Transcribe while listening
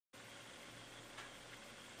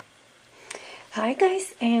Hi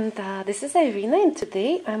guys, and this is Irina, and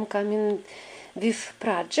today I'm coming with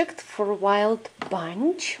project for Wilde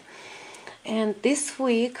bunch. And this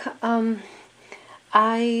week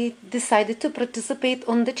I decided to participate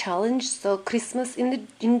on the challenge, so Christmas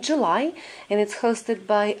in July, and it's hosted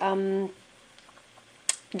by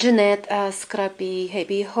Jeanette Scrappy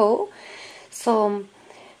Happy Ho. So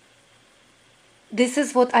this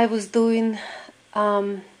is what I was doing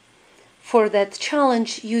for that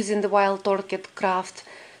challenge, using the Wild Orchid craft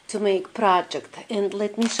to make project. And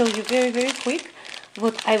let me show you very quick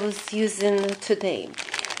what I was using today.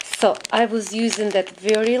 So I was using that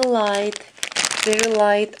very light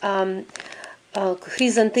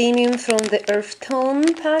chrysanthemum from the Earth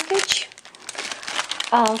Tone package.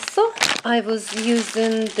 Also, I was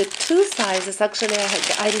using the two sizes. Actually,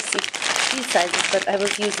 I received three sizes, but I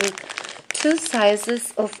was using two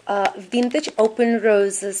sizes of vintage open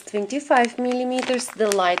roses, 25 millimeters, the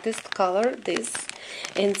lightest color, this,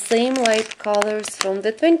 and same light colors from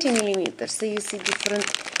the 20 millimeters. So you see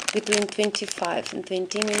difference between 25 and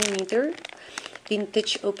 20 millimeter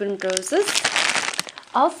vintage open roses.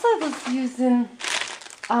 Also, I was using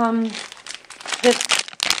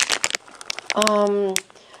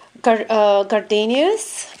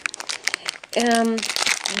Gardenias,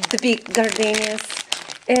 the big Gardenias,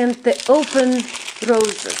 and the open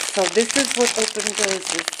roses. So this is what open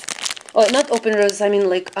roses, oh, not open roses, I mean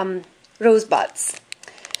like rosebuds.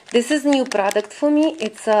 This is new product for me.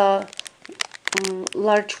 It's a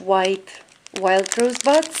large white wild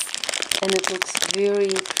rosebuds, and it looks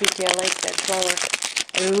very pretty. I like that flower.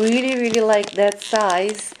 I really like that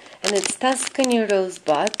size, and it's Tuscany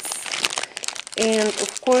rosebuds. And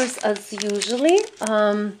of course, as usually,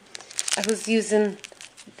 I was using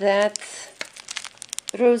that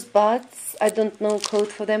rosebuds. I don't know code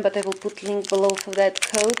for them, but I will put link below for that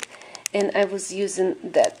code. And I was using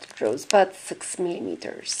that rosebud 6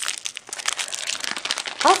 millimeters.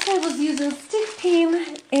 Also, I was using stick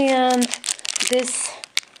pin and this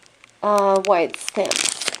white stamps.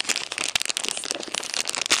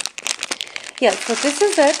 Yeah, so this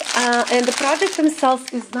is it. And the project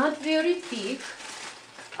themselves is not very big.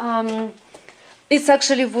 It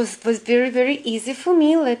actually was very easy for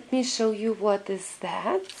me. Let me show you what is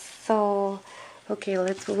that. So, okay,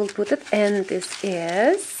 we'll put it. And this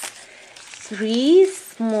is 3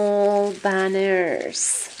 small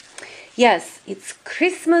banners. Yes, it's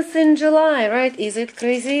Christmas in July, right? Is it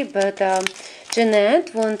crazy? But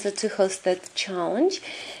Jeanette wanted to host that challenge,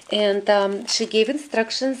 and she gave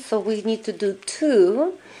instructions, so we need to do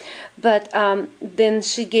 2. But then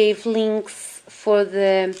she gave links for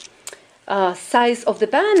the size of the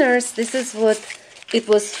banners. This is what it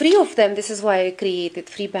was, 3 of them. This is why I created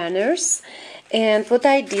 3 banners. And what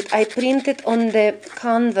I did, I printed on the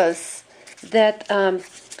canvas that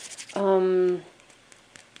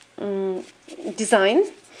design,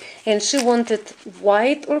 and she wanted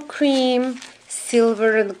white or cream,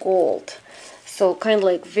 silver and gold. So kind of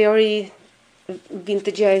like very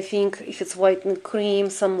vintage, I think, if it's white and cream,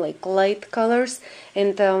 some like light colors,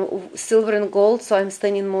 and silver and gold. So I'm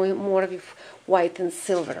staying more with white and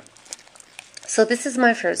silver. So this is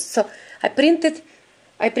my first. So I printed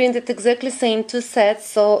exactly same 2 sets.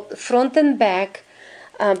 So front and back,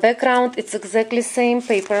 background, it's exactly same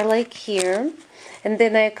paper like here. And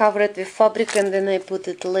then I cover it with fabric, and then I put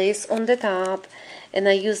it lace on the top, and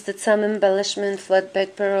I used some embellishment, flat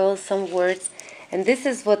back pearls, some words. And this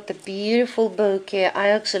is what the beautiful bouquet. I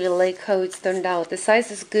actually like how it's turned out. The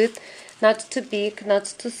size is good, not too big, not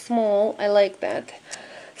too small. I like that.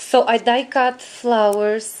 So I die cut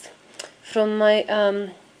flowers from my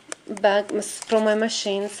from my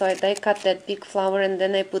machine. So I die cut that big flower, and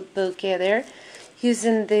then I put bouquet there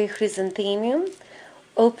using the chrysanthemum,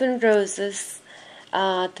 open roses,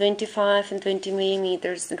 25 and 20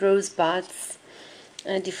 millimeters rosebuds,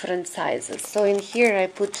 different sizes. So in here I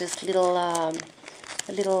put just little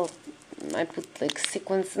I put like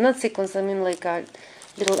sequins, not sequins, I mean like a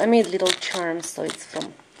little, I made little charms, so it's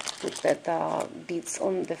from, put that beads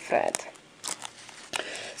on the thread.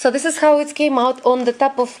 So this is how it came out on the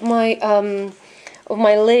top of my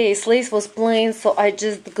lace. Lace was plain, so I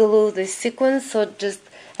just glued the sequins, so just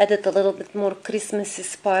added a little bit more Christmassy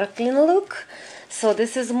sparkling look. So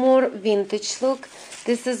this is more vintage look.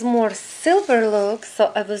 This is more silver look.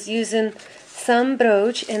 So I was using some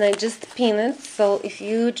brooch, and I just pin it. So if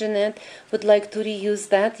you, Jeanette, would like to reuse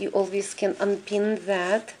that, you always can unpin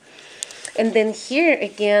that. And then here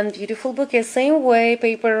again, beautiful bouquet, same way,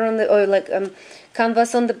 paper on the, or like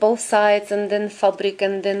canvas on the both sides, and then fabric,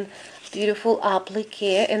 and then beautiful applique.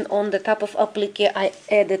 And on the top of applique I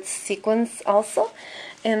added sequins also,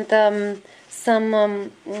 and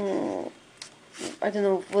some I don't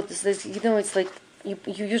know what is this. You know, it's like you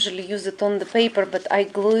usually use it on the paper, but I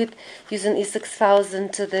glue it using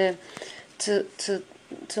E6000 to the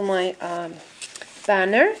to my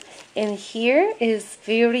banner. And here is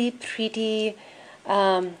very pretty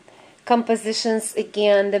compositions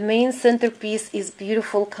again. The main centerpiece is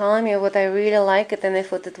beautiful Calamia, what I really like it, and I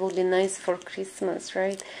thought it will be nice for Christmas,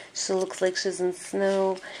 right? She looks like she's in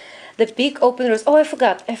snow. The big open rose. Oh, I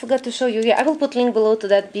forgot to show you. Yeah, I will put link below to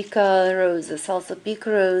that big roses. Also big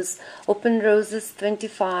rose, open roses,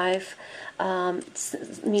 25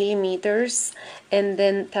 millimeters, and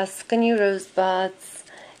then Tuscany rosebuds,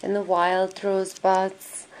 and the Wilde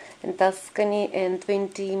rosebuds, and Tuscany and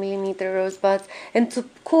 20 millimeter rosebuds. And to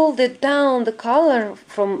cool it down, the color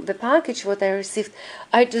from the package what I received,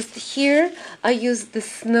 I just here I use the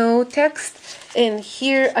snow text, and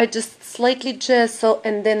here I just slightly gesso,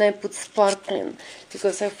 and then I put sparkling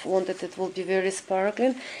because I wanted it will be very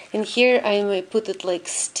sparkling. And here I may put it like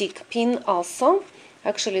stick pin also.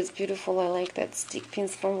 Actually, it's beautiful. I like that stick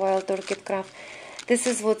pins from Wild Orchid Craft. This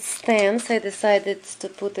is what stands. I decided to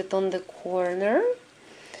put it on the corner.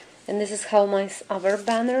 And this is how my other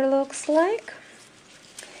banner looks like.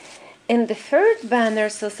 And the third banner,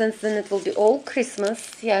 so since then it will be all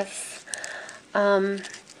Christmas, yes,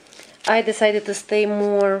 I decided to stay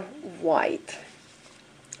more white.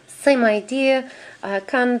 Same idea,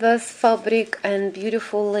 canvas, fabric, and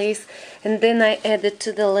beautiful lace. And then I added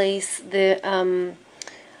to the lace the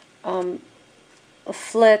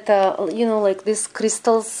flat, you know, like this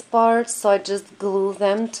crystals part. So I just glue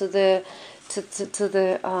them to the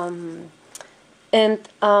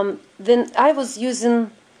then I was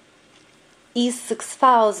using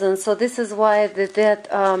E6000, so this is why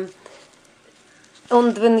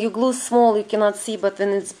when you glue small you cannot see, but when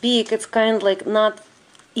it's big it's kind of like not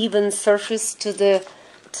even surface to the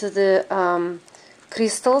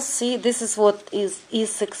crystals. See, this is what is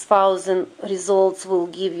E6000 results will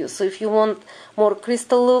give you. So if you want more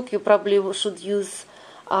crystal look, you probably should use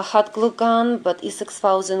a hot glue gun, but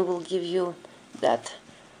E6000 will give you that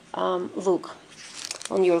look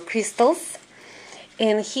on your crystals.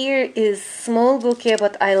 And here is small bouquet,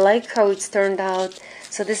 but I like how it's turned out.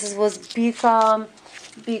 So this was big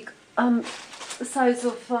size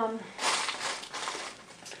of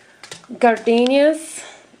Gardenias.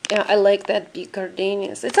 Yeah, I like that big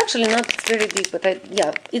Gardenias. It's actually not very big, but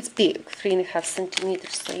yeah, it's big, 3.5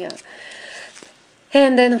 centimeters. So yeah.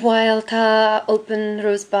 And then Wild open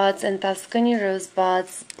rosebuds and Tuscany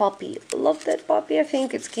rosebuds. Poppy, love that poppy. I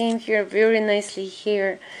think it came here very nicely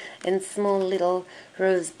here, and small little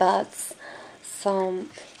rosebuds. So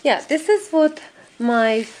yeah, this is what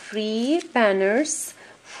my free banners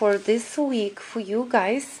for this week for you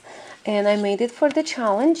guys, and I made it for the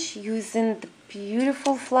challenge using the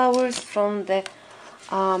beautiful flowers from the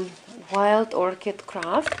Wild Orchid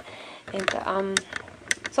Craft, and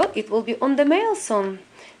so it will be on the mail soon.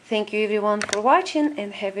 Thank you everyone for watching,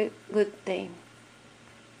 and have a good day.